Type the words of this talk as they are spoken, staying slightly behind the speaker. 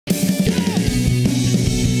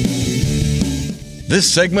This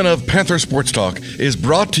segment of Panther Sports Talk is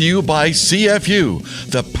brought to you by CFU,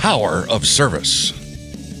 the power of service.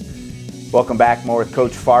 Welcome back. More with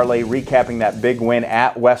Coach Farley, recapping that big win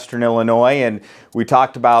at Western Illinois. And we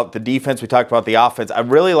talked about the defense, we talked about the offense. I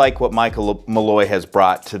really like what Michael Malloy has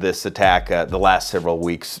brought to this attack the last several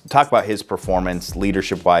weeks. Talk about his performance,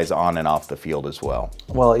 leadership-wise, on and off the field as well.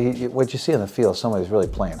 Well, what you see on the field, somebody's really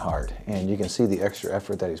playing hard. And you can see the extra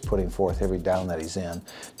effort that he's putting forth every down that he's in,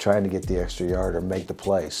 trying to get the extra yard or make the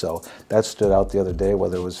play. So that stood out the other day,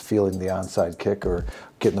 whether it was fielding the onside kick or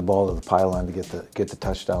getting the ball to the pylon to get the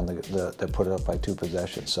touchdown that put it up by 2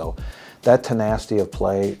 possessions. So that tenacity of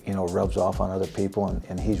play, rubs off on other people,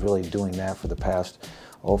 and he's really doing that for the past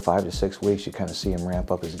 5 to 6 weeks. You kind of see him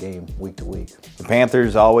ramp up his game week to week. The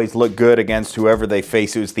Panthers always look good against whoever they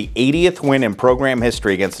face. It was the 80th win in program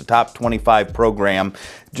history against the top 25 program.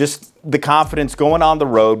 Just the confidence going on the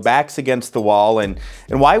road, backs against the wall. And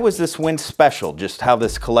why was this win special? Just how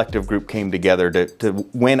this collective group came together to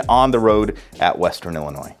win on the road at Western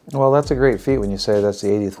Illinois. Well, that's a great feat when you say that's the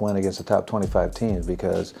 80th win against the top 25 teams,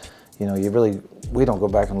 because we don't go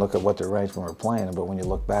back and look at what they're ranked when we're playing, but when you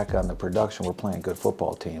look back on the production, we're playing good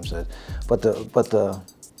football teams. But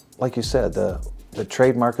like you said, the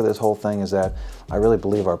trademark of this whole thing is that I really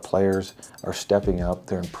believe our players are stepping up,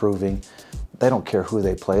 they're improving. They don't care who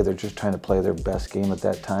they play, they're just trying to play their best game at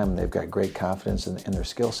that time, and they've got great confidence in their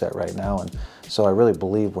skill set right now. And so I really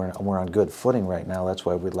believe we're on good footing right now. That's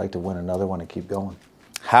why we'd like to win another one and keep going.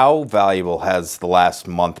 How valuable has the last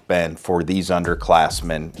month been for these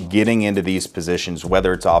underclassmen getting into these positions,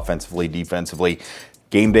 whether it's offensively, defensively,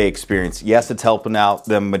 game day experience? Yes, it's helping out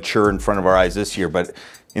them mature in front of our eyes this year, but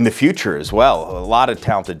in the future as well, a lot of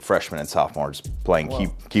talented freshmen and sophomores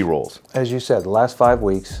playing key roles. As you said, the last 5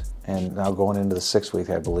 weeks, and now going into the 6th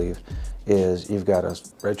week, I believe, is you've got a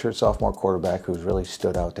redshirt sophomore quarterback who's really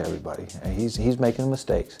stood out to everybody. And he's making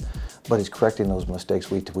mistakes, but he's correcting those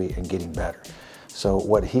mistakes week to week and getting better. So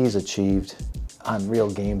what he's achieved on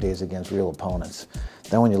real game days against real opponents.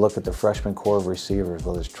 Then when you look at the freshman core of receivers,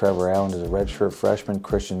 whether it's Trevor Allen is a redshirt freshman,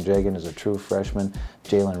 Christian Jagan is a true freshman,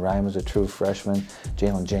 Jalen Rhyme is a true freshman,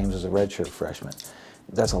 Jalen James is a redshirt freshman.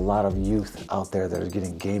 That's a lot of youth out there that are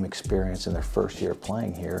getting game experience in their first year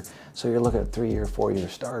playing here. So you're looking at 3-year, 4-year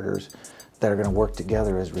starters that are going to work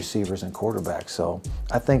together as receivers and quarterbacks. So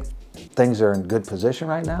I think things are in good position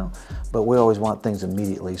right now, but we always want things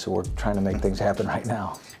immediately, so we're trying to make things happen right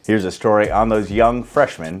now. Here's a story on those young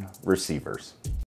freshman receivers.